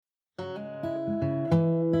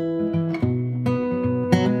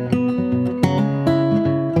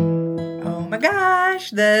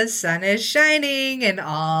gosh, the sun is shining and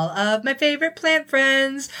all of my favorite plant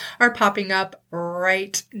friends are popping up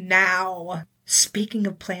right now. Speaking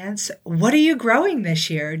of plants, what are you growing this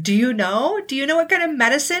year? Do you know? Do you know what kind of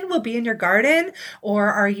medicine will be in your garden? Or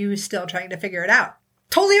are you still trying to figure it out?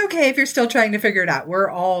 Totally okay if you're still trying to figure it out. We're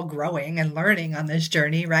all growing and learning on this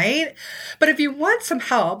journey, right? But if you want some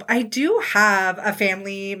help, I do have a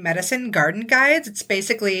family medicine garden guides. It's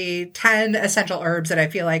basically 10 essential herbs that I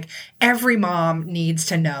feel like every mom needs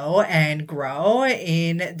to know and grow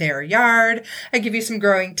in their yard. I give you some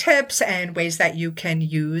growing tips and ways that you can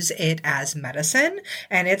use it as medicine,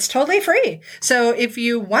 and it's totally free. So if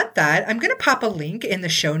you want that, I'm going to pop a link in the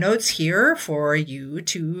show notes here for you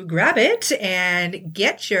to grab it and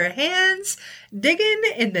get your hands digging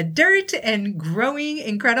in the dirt and growing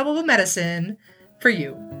incredible medicine for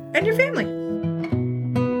you and your family.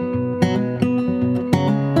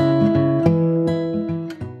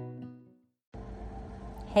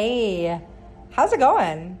 Hey, how's it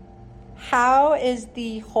going? How is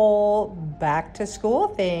the whole back to school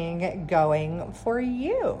thing going for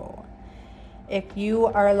you? If you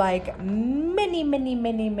are like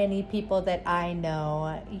many people that I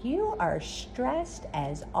know, you are stressed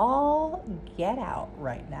as all get out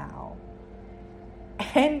right now.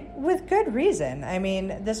 And with good reason. I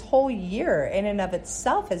mean, this whole year in and of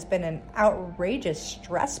itself has been an outrageous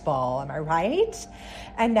stress ball, am I right?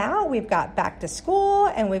 And now we've got back to school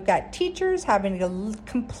and we've got teachers having to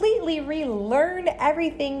completely relearn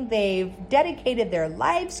everything they've dedicated their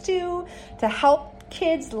lives to help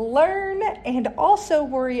kids learn, and also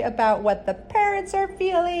worry about what the parents are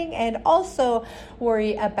feeling, and also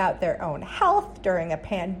worry about their own health during a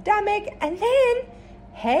pandemic. And then,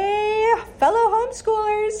 hey, fellow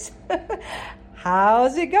homeschoolers,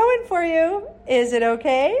 how's it going for you? Is it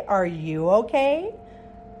okay? Are you okay?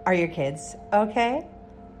 Are your kids okay?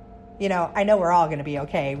 You know, I know we're all going to be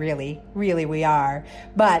okay, really we are.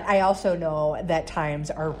 But I also know that times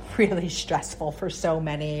are really stressful for so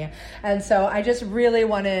many. And so I just really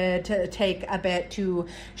wanted to take a bit to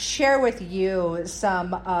share with you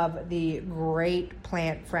some of the great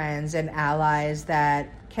plant friends and allies that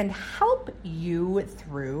can help you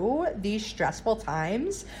through these stressful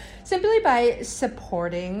times simply by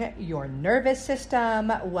supporting your nervous system,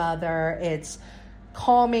 whether it's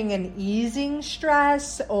calming and easing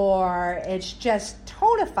stress, or it's just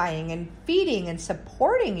tonifying and feeding and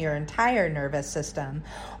supporting your entire nervous system,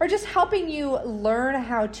 or just helping you learn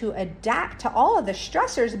how to adapt to all of the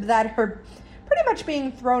stressors that are pretty much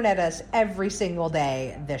being thrown at us every single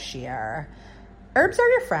day this year. Herbs are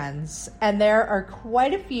your friends, and there are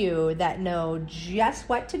quite a few that know just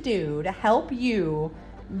what to do to help you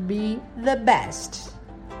be the best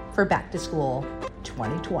for Back to School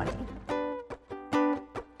 2020.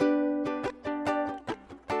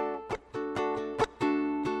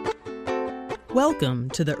 Welcome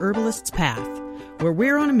to the Herbalist's Path, where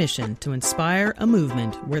we're on a mission to inspire a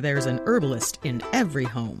movement where there's an herbalist in every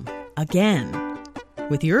home. Again,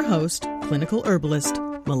 with your host, clinical herbalist,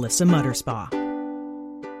 Melissa Mutterspaugh.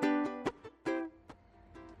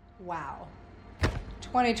 Wow.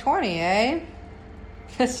 2020, eh?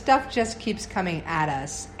 The stuff just keeps coming at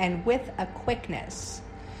us, and with a quickness.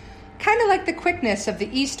 Kind of like the quickness of the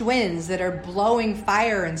east winds that are blowing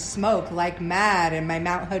fire and smoke like mad in my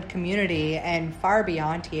Mount Hood community and far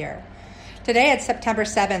beyond here. Today it's September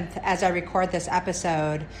 7th as I record this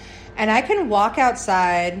episode, and I can walk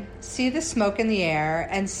outside, see the smoke in the air,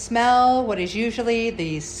 and smell what is usually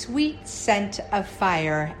the sweet scent of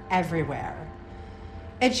fire everywhere.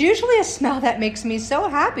 It's usually a smell that makes me so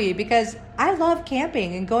happy because I love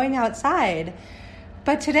camping and going outside.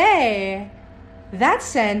 But today, that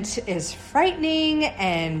scent is frightening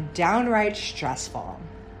and downright stressful.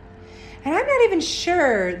 And I'm not even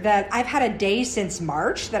sure that I've had a day since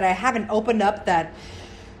March that I haven't opened up that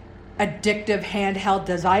addictive handheld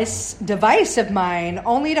device of mine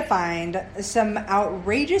only to find some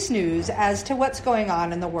outrageous news as to what's going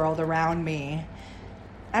on in the world around me.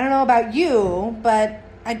 I don't know about you, but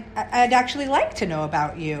I'd actually like to know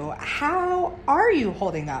about you. How are you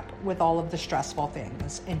holding up with all of the stressful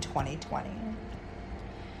things in 2020?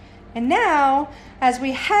 And now, as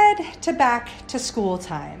we head to back to school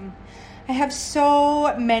time, I have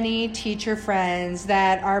so many teacher friends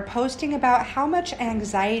that are posting about how much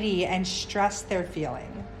anxiety and stress they're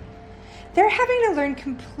feeling. They're having to learn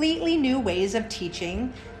completely new ways of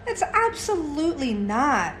teaching. That's absolutely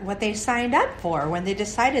not what they signed up for when they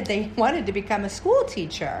decided they wanted to become a school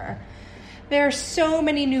teacher. There are so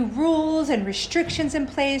many new rules and restrictions in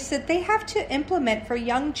place that they have to implement for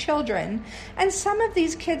young children, and some of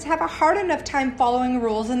these kids have a hard enough time following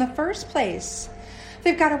rules in the first place.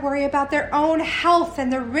 They've got to worry about their own health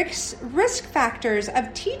and the risk factors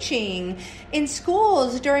of teaching in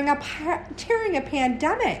schools during a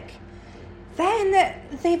pandemic. Then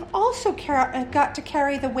they've also got to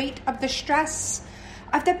carry the weight of the stress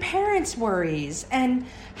of the parents' worries. And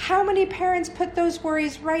how many parents put those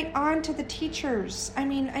worries right on to the teachers? I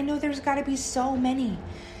mean, I know there's got to be so many.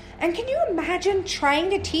 And can you imagine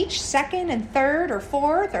trying to teach second and third or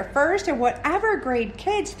fourth or first or whatever grade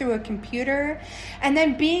kids through a computer, and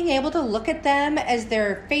then being able to look at them as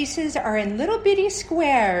their faces are in little bitty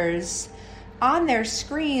squares on their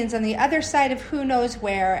screens on the other side of who knows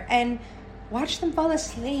where, and watch them fall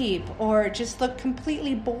asleep or just look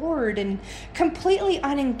completely bored and completely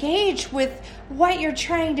unengaged with what you're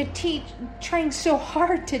trying to teach, trying so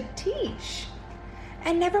hard to teach.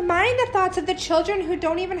 And never mind the thoughts of the children who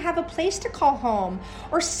don't even have a place to call home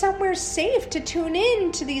or somewhere safe to tune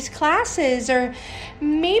in to these classes, or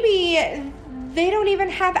maybe they don't even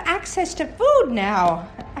have access to food now.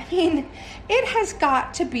 I mean, it has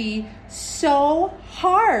got to be so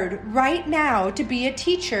hard right now to be a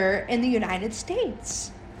teacher in the United States.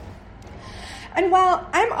 And while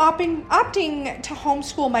I'm opting to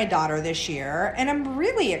homeschool my daughter this year, and I'm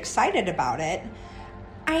really excited about it,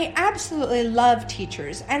 I absolutely love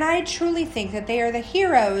teachers, and I truly think that they are the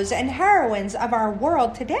heroes and heroines of our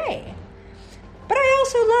world today. But I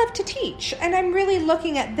also love to teach, and I'm really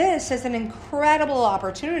looking at this as an incredible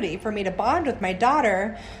opportunity for me to bond with my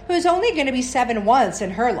daughter, who is only going to be 7 once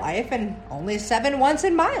in her life and only 7 once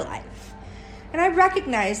in my life. And I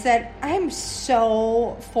recognize that I'm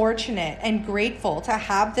so fortunate and grateful to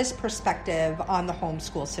have this perspective on the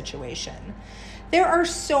homeschool situation. There are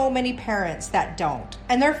so many parents that don't,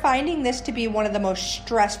 and they're finding this to be one of the most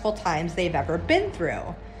stressful times they've ever been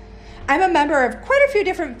through. I'm a member of quite a few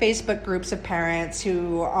different Facebook groups of parents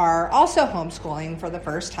who are also homeschooling for the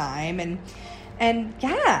first time, and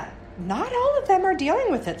yeah, not all of them are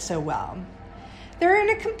dealing with it so well. They're in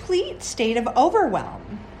a complete state of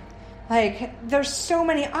overwhelm. Like, there's so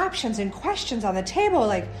many options and questions on the table,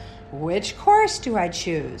 like, which course do I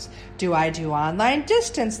choose? Do I do online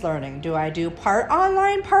distance learning? Do I do part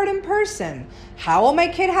online, part in person? How will my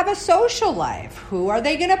kid have a social life? Who are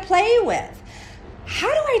they going to play with? How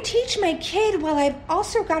do I teach my kid while I've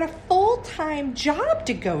also got a full-time job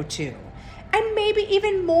to go to? And maybe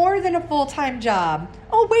even more than a full-time job.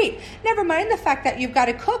 Oh, wait, never mind the fact that you've got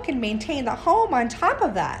to cook and maintain the home on top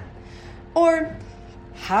of that. Or,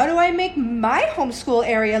 how do I make my homeschool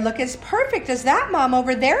area look as perfect as that mom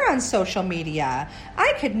over there on social media?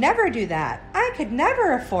 I could never do that. I could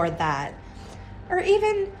never afford that. Or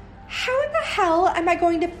even, how in the hell am I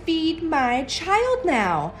going to feed my child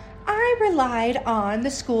now? I relied on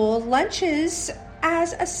the school lunches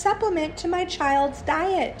as a supplement to my child's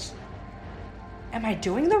diet. Am I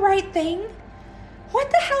doing the right thing?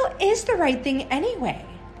 What the hell is the right thing anyway?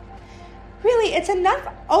 Really, it's enough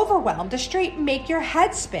overwhelm to straight make your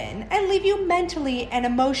head spin and leave you mentally and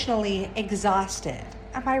emotionally exhausted.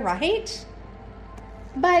 Am I right?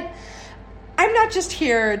 But I'm not just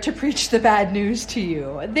here to preach the bad news to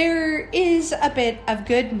you. There is a bit of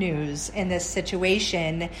good news in this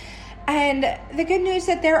situation. And the good news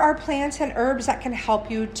that there are plants and herbs that can help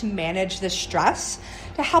you to manage the stress,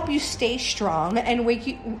 to help you stay strong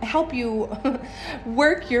and help you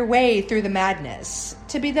work your way through the madness,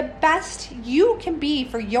 to be the best you can be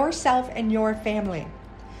for yourself and your family.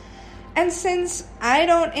 And since I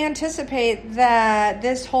don't anticipate that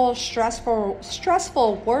this whole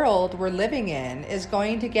stressful world we're living in is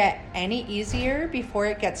going to get any easier before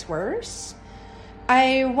it gets worse,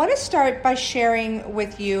 I want to start by sharing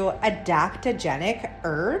with you adaptogenic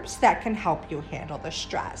herbs that can help you handle the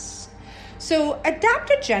stress. So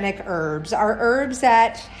adaptogenic herbs are herbs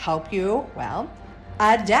that help you,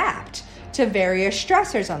 adapt to various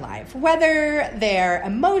stressors in life, whether they're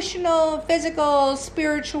emotional, physical,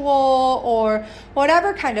 spiritual, or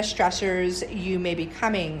whatever kind of stressors you may be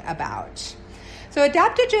coming about. So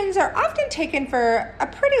adaptogens are often taken for a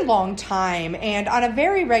pretty long time and on a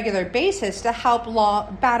very regular basis to help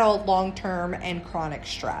battle long-term and chronic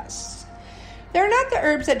stress. They're not the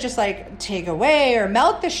herbs that just take away or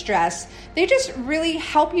melt the stress. They just really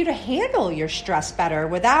help you to handle your stress better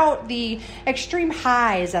without the extreme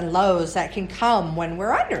highs and lows that can come when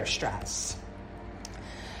we're under stress.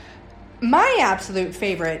 My absolute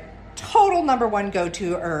favorite, total number one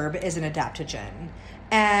go-to herb is an adaptogen.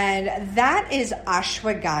 And that is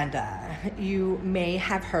ashwagandha. You may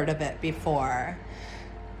have heard of it before.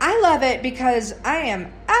 I love it because I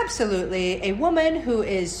am absolutely a woman who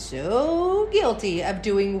is so guilty of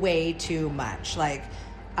doing way too much.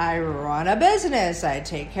 I run a business. I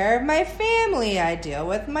take care of my family. I deal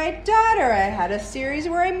with my daughter. I had a series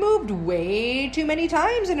where I moved way too many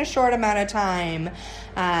times in a short amount of time.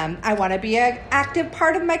 I want to be an active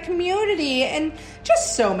part of my community and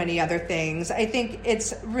just so many other things. I think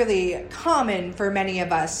it's really common for many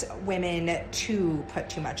of us women to put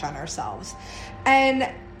too much on ourselves. And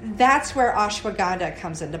that's where ashwagandha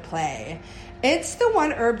comes into play. It's the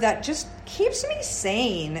one herb that just keeps me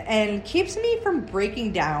sane and keeps me from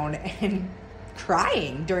breaking down and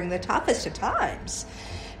crying during the toughest of times.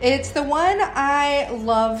 It's the one I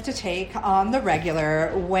love to take on the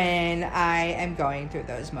regular when I am going through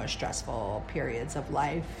those most stressful periods of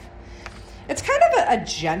life. It's kind of a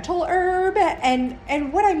gentle herb,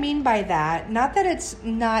 and what I mean by that, not that it's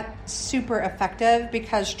not super effective,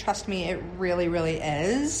 because trust me, it really, really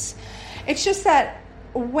is. It's just that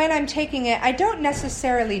when I'm taking it, I don't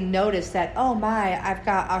necessarily notice that, oh my, I've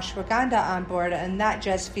got ashwagandha on board and that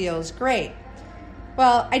just feels great.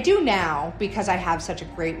 Well, I do now because I have such a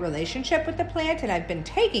great relationship with the plant and I've been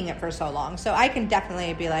taking it for so long. So I can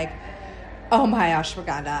definitely be like, oh my,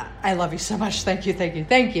 ashwagandha, I love you so much. Thank you, thank you,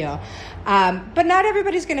 thank you. But not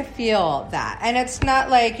everybody's going to feel that. And it's not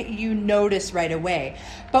like you notice right away.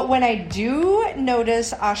 But when I do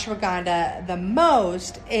notice ashwagandha the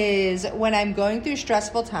most is when I'm going through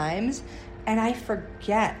stressful times and I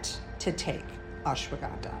forget to take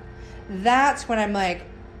ashwagandha. That's when I'm like,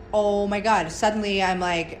 oh my God, suddenly I'm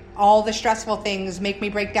like, all the stressful things make me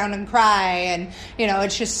break down and cry. And,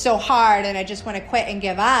 it's just so hard and I just want to quit and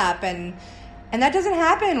give up. And that doesn't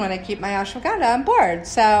happen when I keep my ashwagandha on board.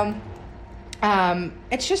 So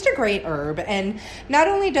it's just a great herb. And not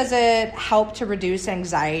only does it help to reduce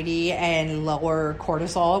anxiety and lower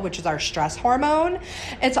cortisol, which is our stress hormone,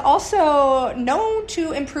 it's also known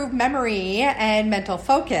to improve memory and mental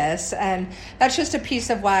focus. And that's just a piece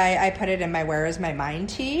of why I put it in my Where Is My Mind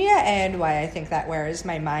tea and why I think that Where Is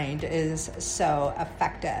My Mind is so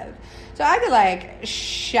effective. So I could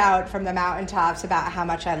shout from the mountaintops about how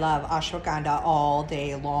much I love ashwagandha all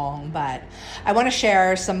day long, but I want to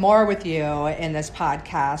share some more with you in this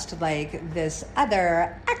podcast, like this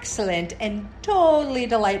other excellent and totally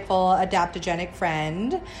delightful adaptogenic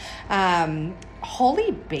friend,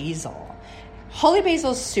 holy basil. Holy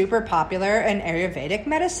basil is super popular in Ayurvedic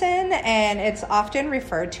medicine, and it's often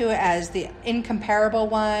referred to as the incomparable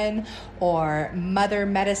one, or mother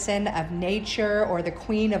medicine of nature, or the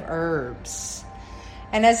queen of herbs.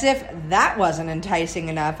 And as if that wasn't enticing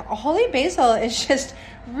enough, holy basil is just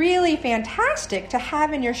really fantastic to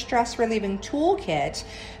have in your stress-relieving toolkit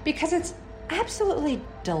because it's absolutely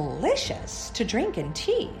delicious to drink in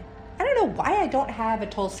tea. I don't know why I don't have a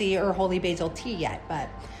Tulsi or holy basil tea yet, but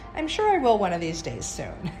I'm sure I will one of these days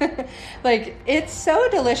soon. It's so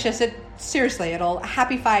delicious. It'll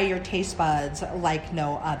happify your taste buds like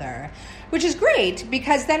no other, which is great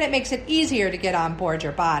because then it makes it easier to get on board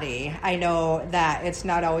your body. I know that it's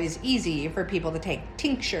not always easy for people to take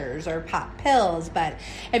tinctures or pop pills, but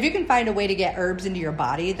if you can find a way to get herbs into your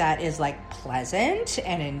body that is pleasant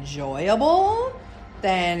and enjoyable,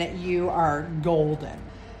 then you are golden.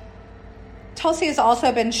 Tulsi has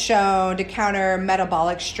also been shown to counter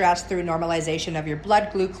metabolic stress through normalization of your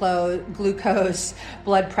blood glucose,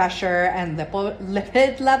 blood pressure, and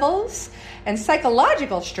lipid levels, and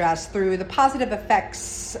psychological stress through the positive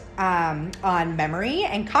effects on memory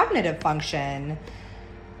and cognitive function.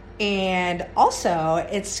 And also,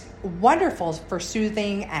 it's wonderful for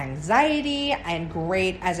soothing anxiety and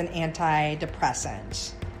great as an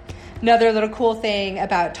antidepressant. Another little cool thing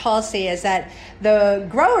about Tulsi is that the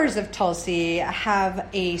growers of Tulsi have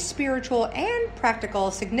a spiritual and practical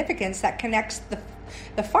significance that connects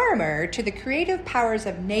the farmer to the creative powers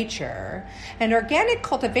of nature. And organic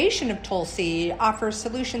cultivation of Tulsi offers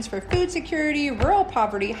solutions for food security, rural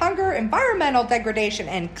poverty, hunger, environmental degradation,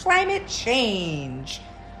 and climate change.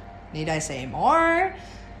 Need I say more?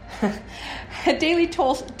 A daily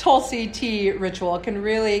Tulsi tea ritual can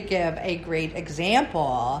really give a great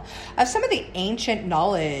example of some of the ancient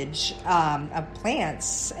knowledge of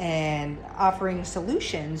plants and offering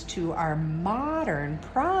solutions to our modern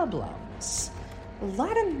problems. A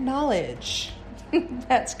lot of knowledge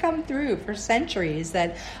that's come through for centuries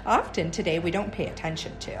that often today we don't pay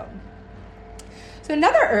attention to. So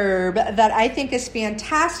another herb that I think is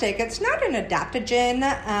fantastic, it's not an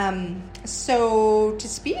adaptogen, so to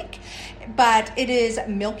speak, but it is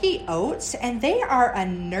milky oats, and they are a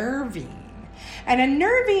nervine. And a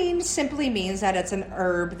nervine simply means that it's an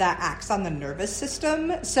herb that acts on the nervous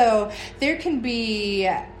system. So there can be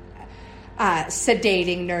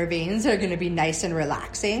sedating nervines that are going to be nice and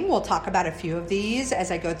relaxing. We'll talk about a few of these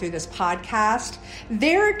as I go through this podcast.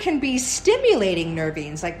 There can be stimulating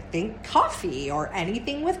nervines, like think coffee or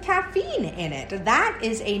anything with caffeine in it. That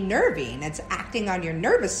is a nervine. It's acting on your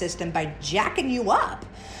nervous system by jacking you up.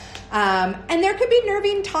 And there could be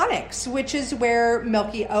nervine tonics, which is where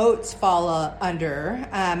milky oats fall under,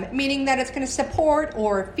 meaning that it's going to support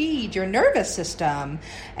or feed your nervous system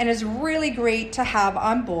and is really great to have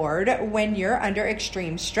on board when you're under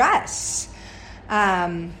extreme stress.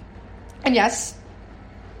 And yes,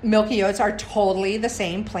 milky oats are totally the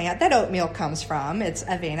same plant that oatmeal comes from. It's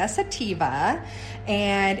Avena sativa,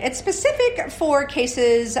 and it's specific for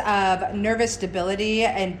cases of nervous debility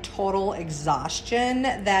and total exhaustion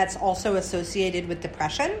that's also associated with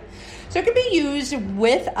depression. So it can be used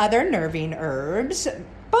with other nervine herbs,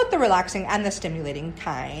 both the relaxing and the stimulating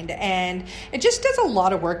kind, and it just does a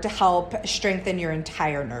lot of work to help strengthen your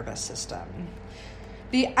entire nervous system.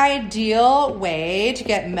 The ideal way to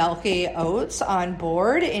get milky oats on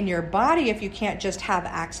board in your body, if you can't just have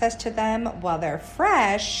access to them while they're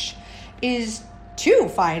fresh, is to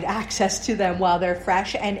find access to them while they're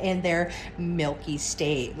fresh and in their milky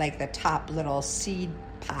state, like the top little seed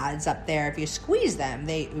pods up there. If you squeeze them,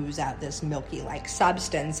 they ooze out this milky-like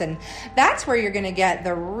substance, and that's where you're going to get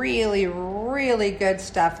the really, really good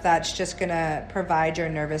stuff that's just going to provide your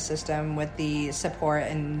nervous system with the support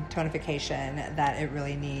and tonification that it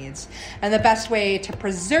really needs. And the best way to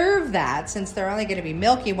preserve that, since they're only going to be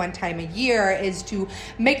milky one time a year, is to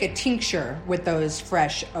make a tincture with those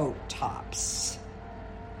fresh oat tops.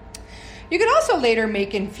 You can also later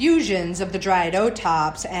make infusions of the dried oat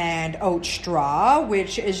tops and oat straw,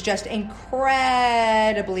 which is just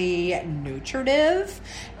incredibly nutritive.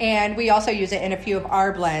 And we also use it in a few of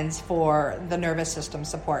our blends for the nervous system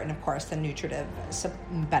support and, of course, the nutritive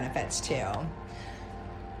benefits too.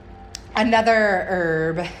 Another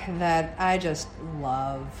herb that I just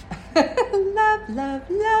love, love,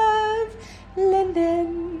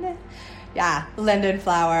 linden. Yeah, linden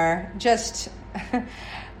flower. Just...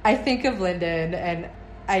 I think of linden, and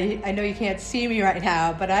I know you can't see me right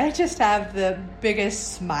now, but I just have the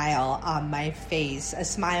biggest smile on my face, a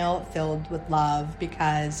smile filled with love,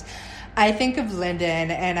 because I think of linden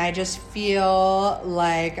and I just feel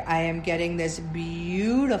like I am getting this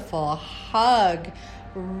beautiful hug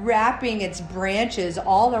wrapping its branches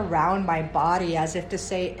all around my body as if to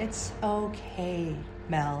say, it's okay,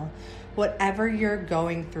 Mel. Whatever you're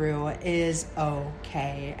going through is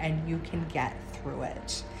okay, and you can get through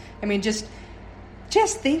it. I mean, just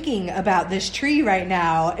thinking about this tree right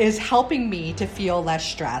now is helping me to feel less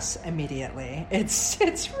stress immediately.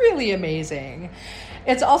 It's really amazing.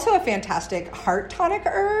 It's also a fantastic heart tonic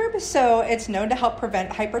herb, so it's known to help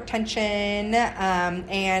prevent hypertension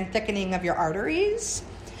and thickening of your arteries.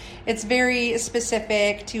 It's very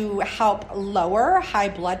specific to help lower high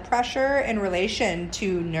blood pressure in relation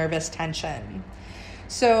to nervous tension.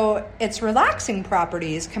 So its relaxing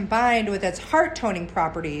properties combined with its heart toning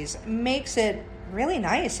properties makes it really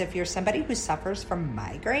nice if you're somebody who suffers from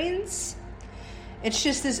migraines. It's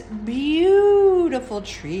just this beautiful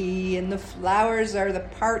tree, and the flowers are the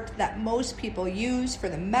part that most people use for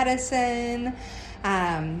the medicine.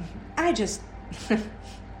 Have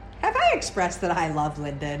I expressed that I love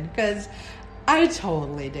linden? Because I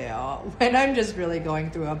totally do. When I'm just really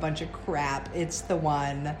going through a bunch of crap, it's the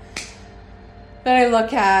one that I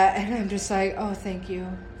look at and I'm just like, oh, thank you,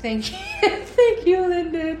 thank you,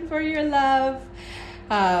 linden, for your love.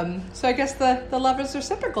 So I guess the love is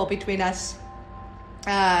reciprocal between us.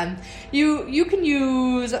 You can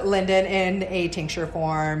use linden in a tincture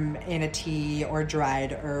form, in a tea, or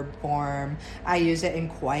dried herb form. I use it in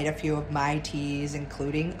quite a few of my teas,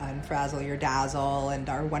 including Unfrazzle Your Dazzle and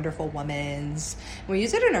our Wonderful Woman's. We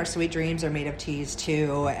use it in our Sweet Dreams or Made of Teas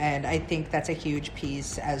too, and I think that's a huge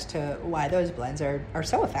piece as to why those blends are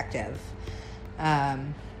so effective.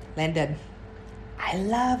 Linden. I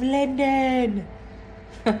love linden.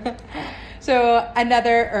 So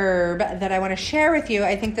another herb that I want to share with you,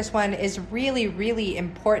 I think this one is really, really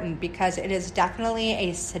important because it is definitely a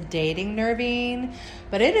sedating nervine,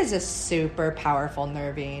 but it is a super powerful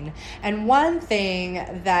nervine. And one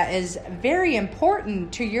thing that is very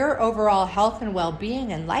important to your overall health and well-being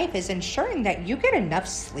in life is ensuring that you get enough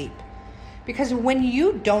sleep. Because when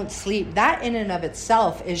you don't sleep, that in and of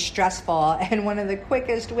itself is stressful and one of the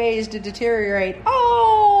quickest ways to deteriorate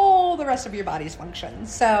all the rest of your body's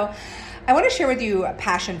functions. So I want to share with you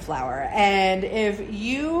passion flower. And if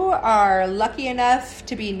you are lucky enough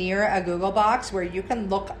to be near a Google box where you can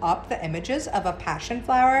look up the images of a passion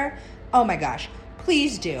flower, oh my gosh,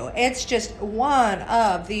 please do. It's just one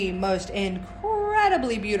of the most incredible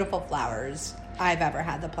incredibly beautiful flowers I've ever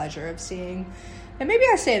had the pleasure of seeing. And maybe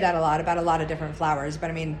I say that a lot about a lot of different flowers,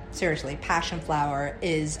 but I mean, seriously, passion flower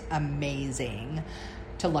is amazing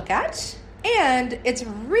to look at. And it's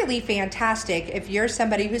really fantastic if you're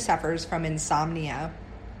somebody who suffers from insomnia.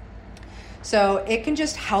 So it can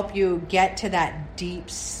just help you get to that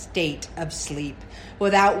deep state of sleep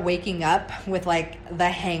without waking up with like the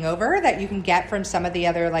hangover that you can get from some of the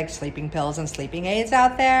other like sleeping pills and sleeping aids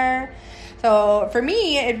out there. So for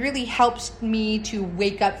me, it really helps me to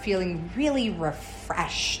wake up feeling really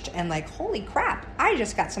refreshed and like, holy crap, I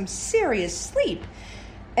just got some serious sleep.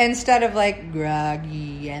 Instead of like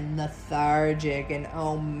groggy and lethargic and,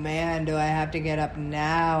 oh man, do I have to get up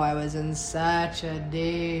now? I was in such a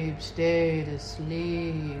deep state of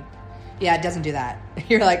sleep. Yeah, it doesn't do that.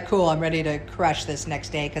 You're like, cool, I'm ready to crush this next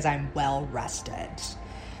day because I'm well rested.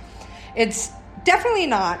 It's definitely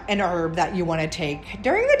not an herb that you want to take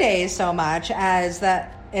during the day so much as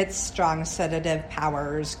that its strong sedative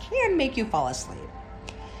powers can make you fall asleep.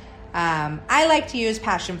 I like to use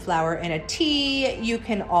passion flower in a tea. You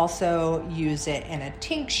can also use it in a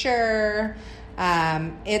tincture.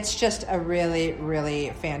 It's just a really,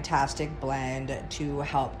 really fantastic blend to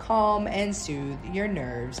help calm and soothe your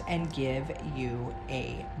nerves and give you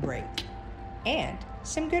a break and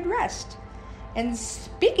some good rest. And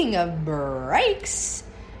speaking of breaks,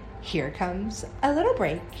 here comes a little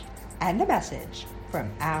break and a message from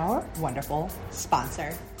our wonderful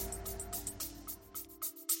sponsor.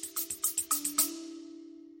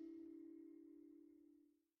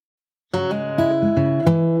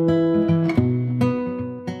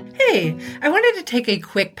 I wanted to take a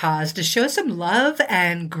quick pause to show some love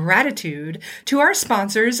and gratitude to our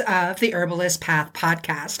sponsors of the Herbalist Path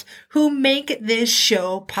podcast, who make this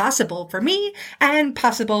show possible for me and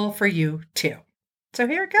possible for you too. So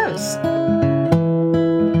here it goes.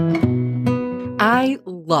 I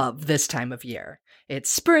love this time of year. It's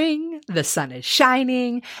spring, the sun is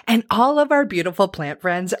shining, and all of our beautiful plant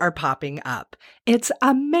friends are popping up. It's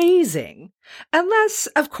amazing. Unless,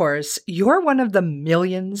 of course, you're one of the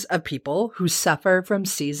millions of people who suffer from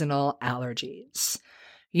seasonal allergies.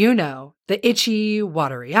 You know, the itchy,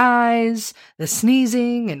 watery eyes, the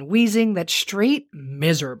sneezing and wheezing that's straight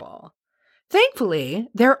miserable. Thankfully,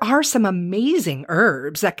 there are some amazing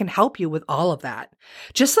herbs that can help you with all of that.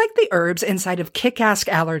 Just like the herbs inside of Kick-Ask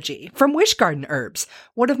Allergy from Wish Garden Herbs,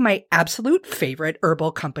 one of my absolute favorite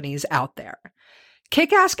herbal companies out there.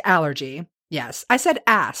 Kick-Ask Allergy, yes, I said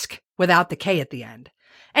ask without the K at the end.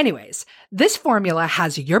 Anyways, this formula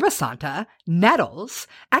has yerba santa, nettles,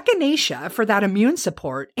 echinacea for that immune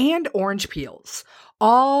support, and orange peels,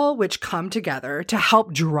 all which come together to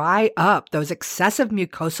help dry up those excessive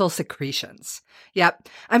mucosal secretions. Yep,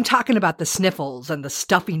 I'm talking about the sniffles and the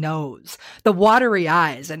stuffy nose, the watery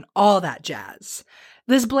eyes, and all that jazz.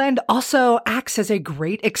 This blend also acts as a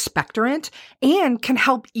great expectorant and can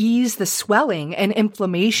help ease the swelling and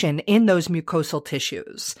inflammation in those mucosal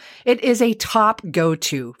tissues. It is a top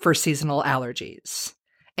go-to for seasonal allergies.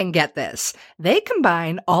 And get this, they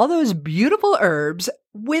combine all those beautiful herbs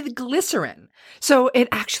with glycerin, so it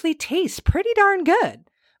actually tastes pretty darn good.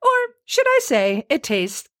 Or should I say, it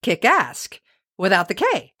tastes kick-ask, without the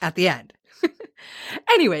K at the end.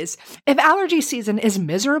 Anyways, if allergy season is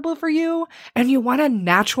miserable for you and you want a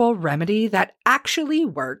natural remedy that actually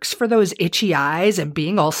works for those itchy eyes and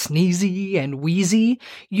being all sneezy and wheezy,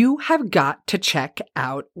 you have got to check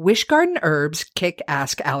out Wish Garden Herbs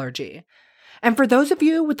Kick-Ask Allergy. And for those of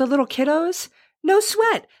you with the little kiddos, no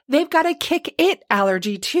sweat, they've got a kick-it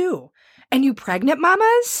allergy too. And you pregnant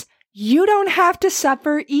mamas? You don't have to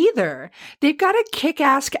suffer either. They've got a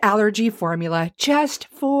Kick-Ask Allergy formula just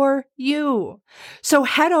for you. So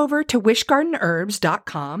head over to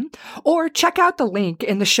wishgardenherbs.com or check out the link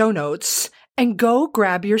in the show notes and go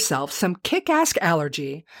grab yourself some Kick-Ask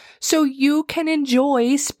Allergy so you can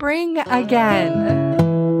enjoy spring again.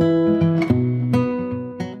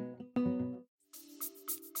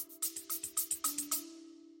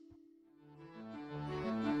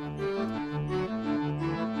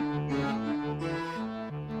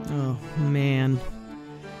 Man,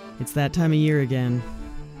 it's that time of year again.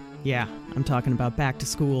 Yeah, I'm talking about back to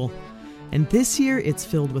school. And this year, it's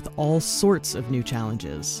filled with all sorts of new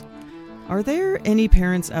challenges. Are there any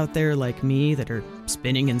parents out there like me that are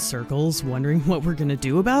spinning in circles, wondering what we're going to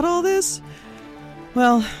do about all this?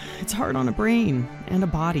 Well, it's hard on a brain and a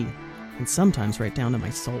body, and sometimes right down to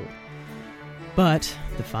my soul. But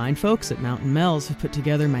the fine folks at Mountain Mel's have put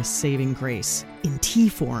together my saving grace in tea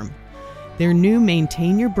form. Their new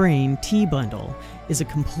Maintain Your Brain tea bundle is a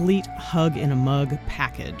complete hug-in-a-mug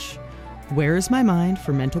package. Where is my mind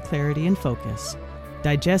for mental clarity and focus?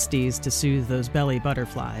 Digesties to soothe those belly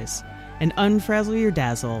butterflies, and unfrazzle your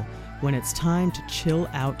dazzle when it's time to chill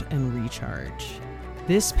out and recharge.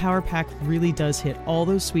 This power pack really does hit all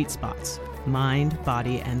those sweet spots, mind,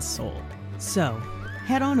 body, and soul. So,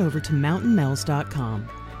 head on over to mountainmells.com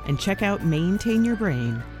and check out Maintain Your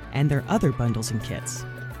Brain and their other bundles and kits.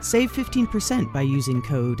 Save 15% by using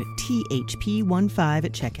code THP15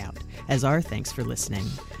 at checkout as our thanks for listening.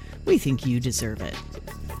 We think you deserve it.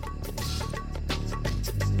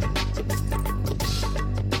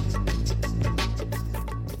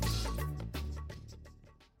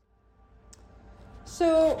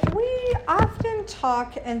 So we often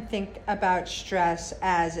talk and think about stress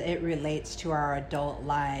as it relates to our adult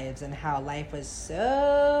lives and how life was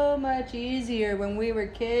so much easier when we were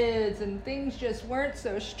kids and things just weren't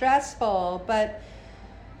so stressful. But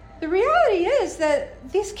the reality is that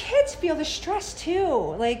these kids feel the stress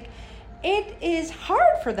too. Like, it is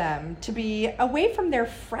hard for them to be away from their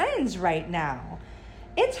friends right now.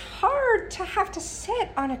 It's hard to have to sit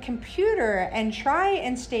on a computer and try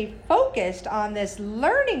and stay focused on this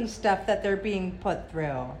learning stuff that they're being put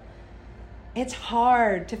through. It's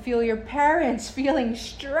hard to feel your parents feeling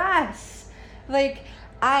stress. Like,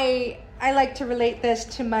 I like to relate this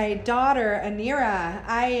to my daughter, Anira.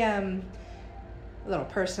 I am a little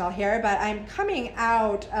personal here, but I'm coming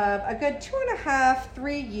out of a good 2.5,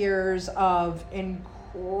 3 years of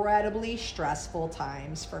incredibly stressful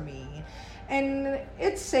times for me. And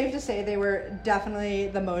it's safe to say they were definitely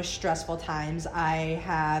the most stressful times I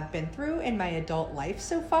have been through in my adult life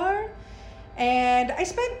so far. And I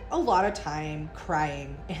spent a lot of time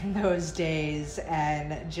crying in those days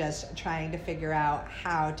and just trying to figure out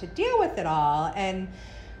how to deal with it all. And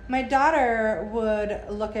my daughter would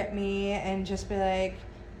look at me and just be like,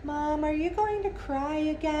 "Mom, are you going to cry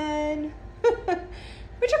again?"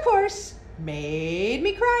 Which of course made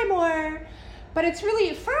me cry more. But it's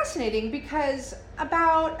really fascinating because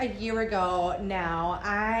about a year ago now,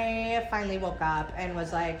 I finally woke up and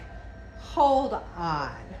was like, hold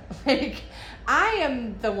on. Like, I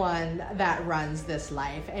am the one that runs this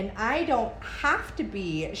life, and I don't have to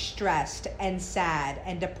be stressed and sad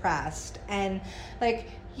and depressed. And like,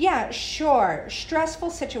 yeah, sure,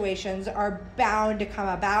 stressful situations are bound to come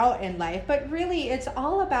about in life, but really it's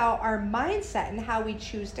all about our mindset and how we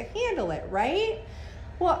choose to handle it, right?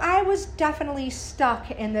 Well, I was definitely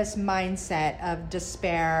stuck in this mindset of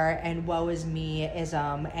despair and woe is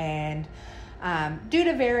me-ism, and due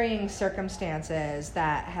to varying circumstances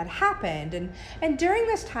that had happened. And during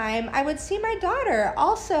this time, I would see my daughter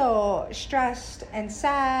also stressed and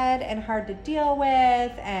sad and hard to deal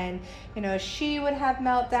with. And, you know, she would have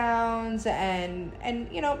meltdowns and,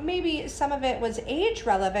 you know, maybe some of it was age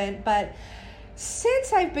relevant, but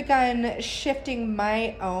since I've begun shifting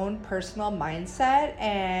my own personal mindset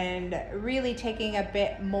and really taking a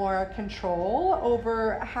bit more control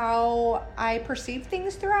over how I perceive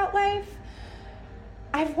things throughout life,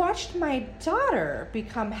 I've watched my daughter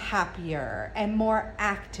become happier and more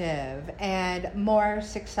active and more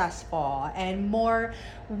successful and more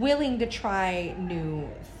willing to try new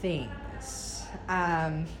things.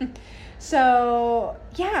 So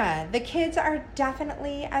yeah, the kids are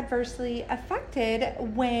definitely adversely affected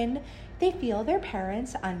when they feel their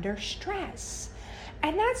parents under stress.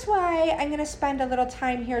 And that's why I'm going to spend a little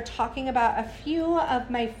time here talking about a few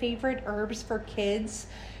of my favorite herbs for kids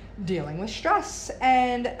dealing with stress.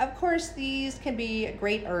 And of course, these can be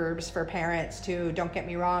great herbs for parents too. Don't get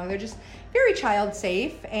me wrong. They're just very child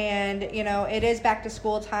safe. And, you know, it is back to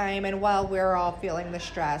school time. And while we're all feeling the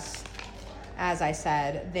stress, as I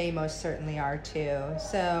said, they most certainly are too.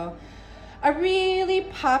 So a really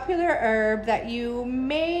popular herb that you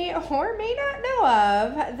may or may not know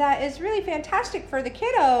of that is really fantastic for the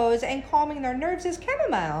kiddos and calming their nerves is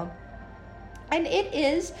chamomile. And it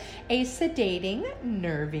is a sedating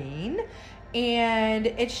nervine, and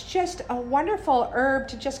it's just a wonderful herb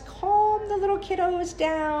to just calm the little kiddos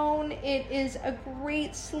down. It is a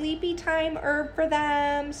great sleepy time herb for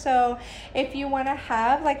them. So if you want to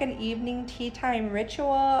have like an evening tea time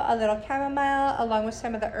ritual, a little chamomile along with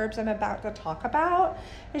some of the herbs I'm about to talk about,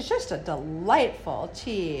 it's just a delightful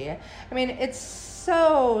tea. I mean, it's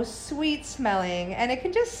so sweet smelling, and it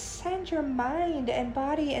can just send your mind and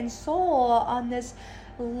body and soul on this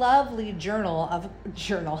lovely journey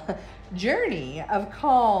of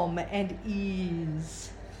calm and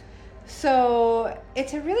ease. So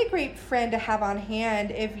it's a really great friend to have on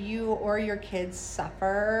hand if you or your kids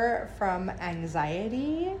suffer from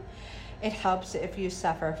anxiety. It helps if you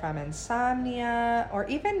suffer from insomnia or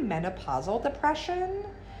even menopausal depression.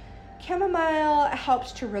 chamomile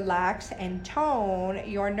helps to relax and tone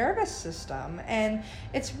your nervous system, and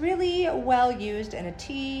it's really well used in a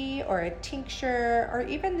tea or a tincture or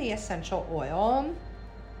even the essential oil.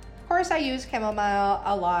 Of course, I use chamomile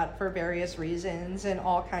a lot for various reasons in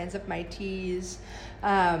all kinds of my teas,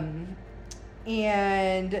 and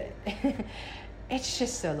it's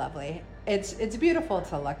just so lovely. It's beautiful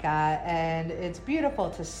to look at, and it's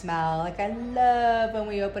beautiful to smell. Like, I love when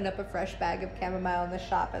we open up a fresh bag of chamomile in the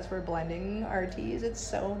shop as we're blending our teas. It's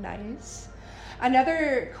so nice.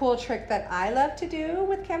 Another cool trick that I love to do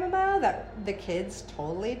with chamomile that the kids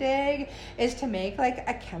totally dig is to make like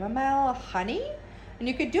a chamomile honey. And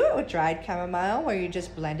you could do it with dried chamomile, where you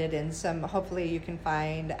just blend it in some, hopefully you can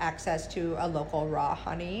find access to a local raw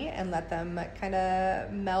honey and let them kind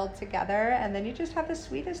of meld together. And then you just have the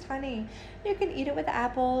sweetest honey. You can eat it with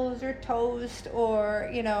apples or toast, or,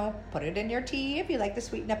 you know, put it in your tea if you like to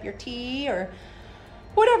sweeten up your tea, or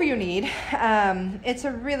whatever you need. It's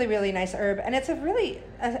a really, really nice herb. And it's a really,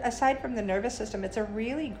 aside from the nervous system, it's a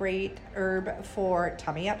really great herb for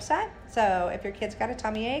tummy upset. So if your kid's got a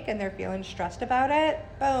tummy ache and they're feeling stressed about it,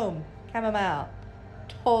 boom, chamomile,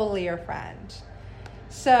 totally your friend.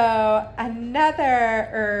 So another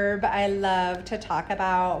herb I love to talk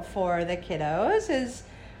about for the kiddos is,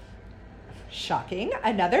 shocking,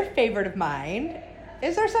 another favorite of mine.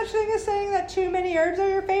 Is there such thing as saying that too many herbs are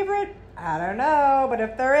your favorite? I don't know, but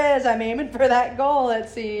if there is, I'm aiming for that goal, it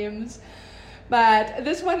seems. But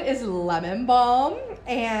this one is lemon balm,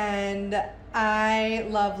 and I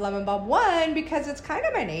love lemon balm, one, because it's kind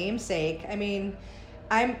of my namesake. I mean,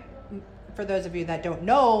 for those of you that don't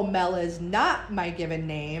know, Mel is not my given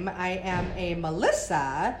name. I am a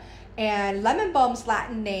Melissa, and lemon balm's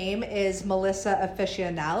Latin name is Melissa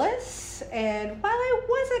officinalis. And while I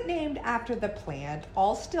wasn't named after the plant,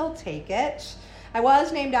 I'll still take it. I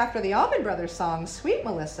was named after the Allman Brothers song, Sweet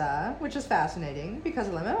Melissa, which is fascinating because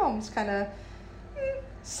lemon balm's kind of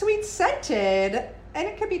sweet scented, and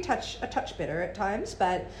it can be a touch bitter at times,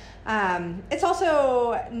 but it's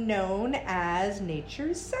also known as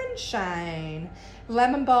nature's sunshine.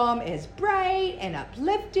 Lemon balm is bright and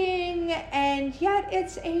uplifting, and yet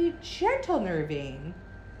it's a gentle nervine,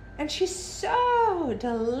 and she's so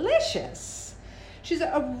delicious. She's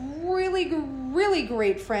a really, really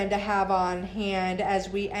great friend to have on hand as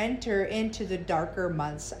we enter into the darker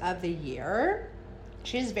months of the year.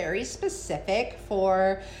 She's very specific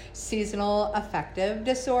for seasonal affective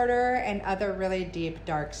disorder and other really deep,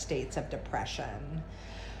 dark states of depression.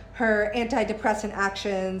 Her antidepressant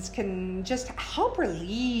actions can just help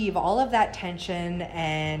relieve all of that tension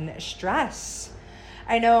and stress.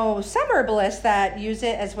 I know some herbalists that use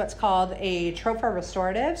it as what's called a tropha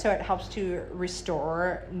restorative, so it helps to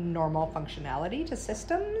restore normal functionality to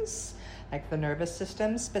systems, like the nervous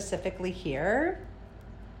system specifically here.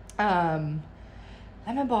 Lemon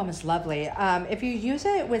balm is lovely. If you use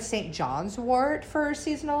it with St. John's wort for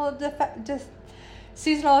seasonal affective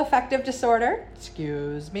disorder,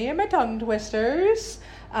 excuse me and my tongue twisters,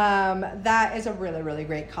 that is a really, really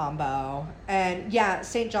great combo. And yeah,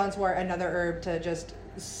 St. John's wort, another herb to just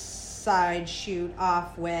side shoot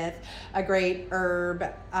off with, a great herb,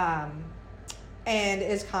 and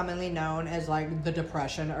is commonly known as like the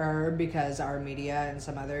depression herb because our media and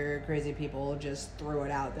some other crazy people just threw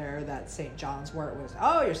it out there that St. John's wort was,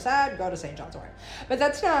 oh, you're sad, go to St. John's wort. But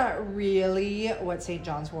that's not really what St.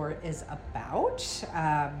 John's wort is about.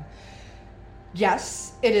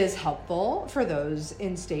 Yes, it is helpful for those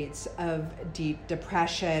in states of deep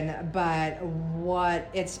depression, but what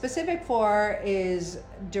it's specific for is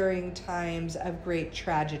during times of great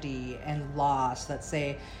tragedy and loss. Let's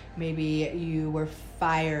say maybe you were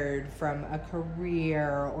fired from a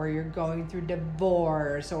career, or you're going through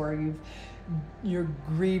divorce, or you're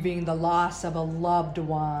grieving the loss of a loved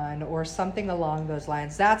one or something along those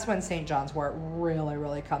lines. That's when St. John's wort really,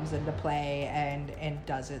 really comes into play and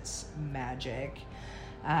does its magic.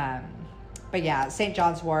 But yeah, St.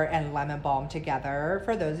 John's wort and lemon balm together,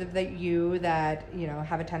 for those of you that, you know,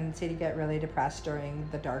 have a tendency to get really depressed during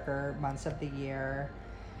the darker months of the year,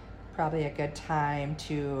 probably a good time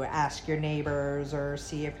to ask your neighbors or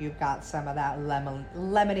see if you've got some of that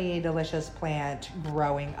lemony, delicious plant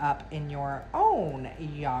growing up in your own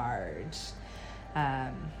yard.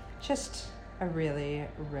 Just a really,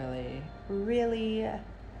 really, really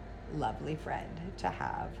lovely friend to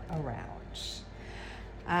have around.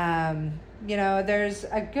 There's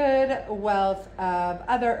a good wealth of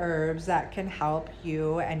other herbs that can help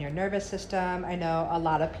you and your nervous system. I know a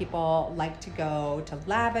lot of people like to go to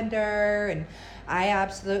lavender, and I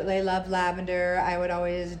absolutely love lavender. I would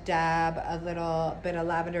always dab a little bit of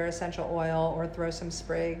lavender essential oil or throw some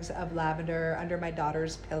sprigs of lavender under my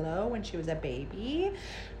daughter's pillow when she was a baby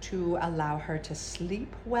to allow her to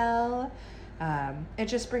sleep well. It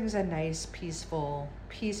just brings a nice, peaceful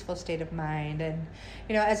state of mind. And,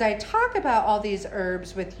 as I talk about all these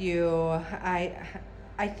herbs with you,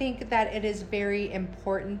 I think that it is very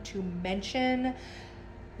important to mention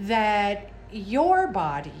that your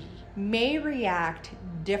body may react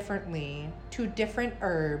differently to different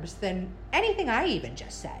herbs than anything I even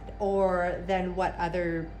just said, or than what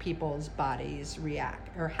other people's bodies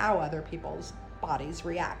react, or how other people's bodies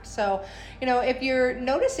react. So, if you're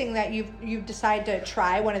noticing that you've decided to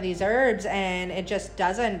try one of these herbs and it just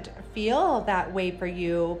doesn't feel that way for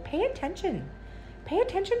you, pay attention. Pay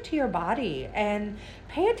attention to your body and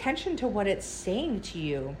pay attention to what it's saying to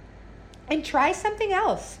you, and try something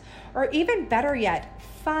else. Or even better yet,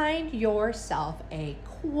 find yourself a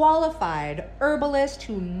qualified herbalist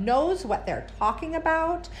who knows what they're talking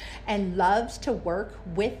about and loves to work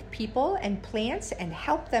with people and plants and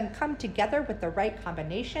help them come together with the right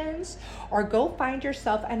combinations. Or go find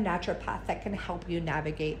yourself a naturopath that can help you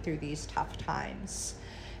navigate through these tough times.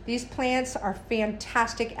 These plants are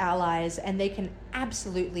fantastic allies, and they can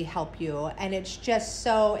absolutely help you. And it's just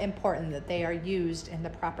so important that they are used in the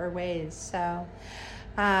proper ways. So,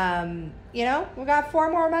 we've got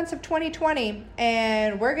 4 more months of 2020,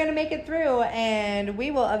 and we're going to make it through, and we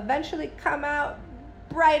will eventually come out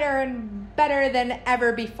brighter and better than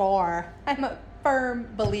ever before. I'm a firm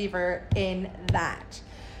believer in that.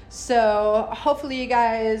 So hopefully you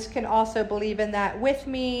guys can also believe in that with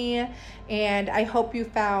me. And I hope you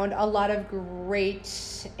found a lot of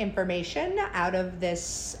great information out of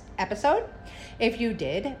this episode. If you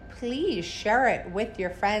did, please share it with your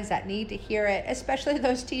friends that need to hear it, especially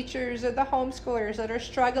those teachers or the homeschoolers that are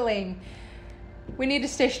struggling. We need to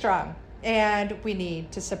stay strong, and we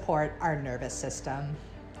need to support our nervous system.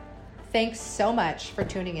 Thanks so much for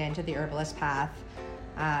tuning in to The Herbalist Path.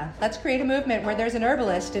 Let's create a movement where there's an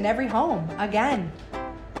herbalist in every home again.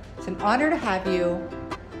 It's an honor to have you,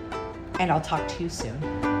 and I'll talk to you soon.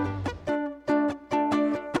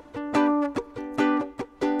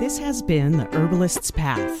 This has been The Herbalist's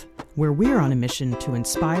Path, where we're on a mission to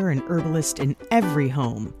inspire an herbalist in every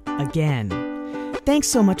home again. Thanks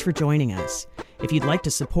so much for joining us. If you'd like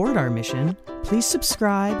to support our mission, please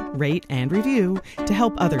subscribe, rate, and review to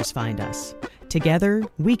help others find us. Together,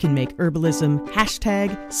 we can make herbalism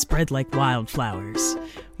 #spread like wildflowers.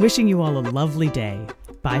 Wishing you all a lovely day.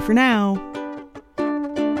 Bye for now.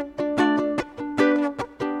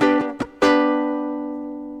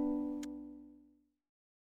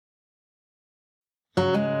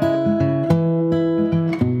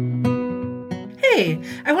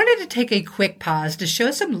 I wanted to take a quick pause to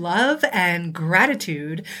show some love and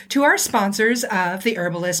gratitude to our sponsors of the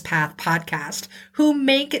Herbalist Path podcast, who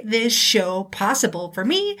make this show possible for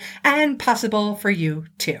me and possible for you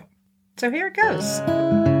too. So here it goes.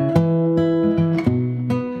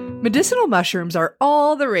 Medicinal mushrooms are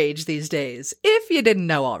all the rage these days, if you didn't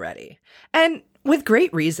know already. And with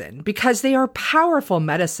great reason, because they are powerful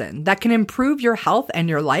medicine that can improve your health and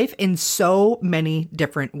your life in so many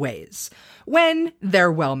different ways when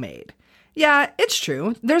they're well made. Yeah, it's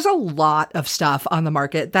true. There's a lot of stuff on the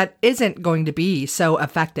market that isn't going to be so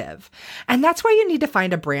effective. And that's why you need to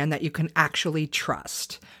find a brand that you can actually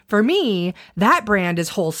trust. For me, that brand is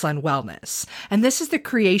Whole Sun Wellness. And this is the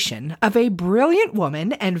creation of a brilliant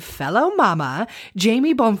woman and fellow mama,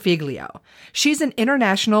 Jamie Bonfiglio. She's an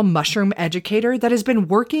international mushroom educator that has been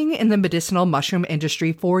working in the medicinal mushroom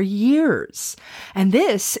industry for years. And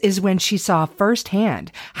this is when she saw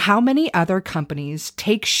firsthand how many other companies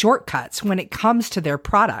take shortcuts when it comes to their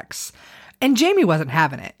products. And Jamie wasn't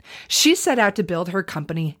having it. She set out to build her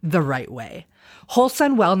company the right way. Whole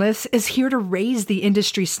Sun Wellness is here to raise the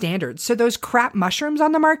industry standards so those crap mushrooms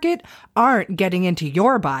on the market aren't getting into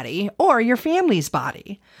your body or your family's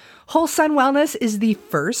body. Whole Sun Wellness is the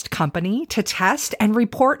first company to test and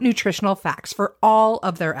report nutritional facts for all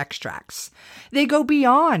of their extracts. They go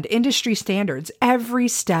beyond industry standards every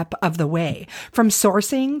step of the way, from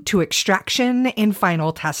sourcing to extraction and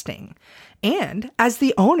final testing. And as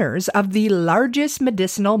the owners of the largest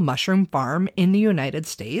medicinal mushroom farm in the United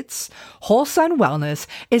States, Whole Sun Wellness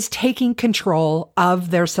is taking control of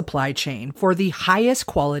their supply chain for the highest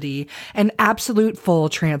quality and absolute full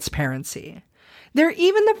transparency. They're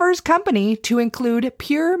even the first company to include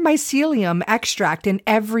pure mycelium extract in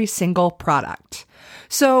every single product.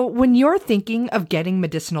 So when you're thinking of getting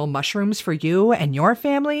medicinal mushrooms for you and your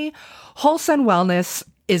family, Whole Sun Wellness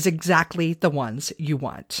is exactly the ones you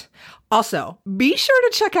want. Also, be sure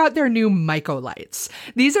to check out their new Mycolites.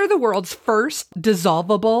 These are the world's first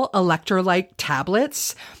dissolvable electrolyte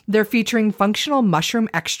tablets. They're featuring functional mushroom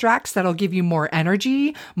extracts that'll give you more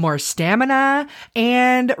energy, more stamina,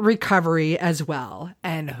 and recovery as well.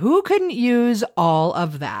 And who couldn't use all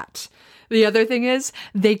of that? The other thing is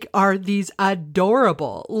they are these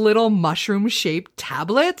adorable little mushroom-shaped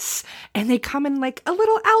tablets, and they come in like a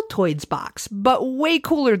little Altoids box, but way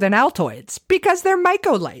cooler than Altoids because they're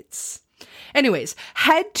Mycolites. Anyways,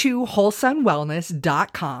 head to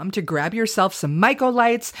wholesunwellness.com to grab yourself some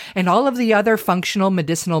Mycolites and all of the other functional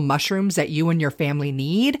medicinal mushrooms that you and your family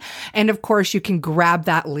need. And of course, you can grab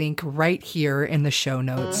that link right here in the show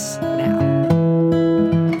notes now.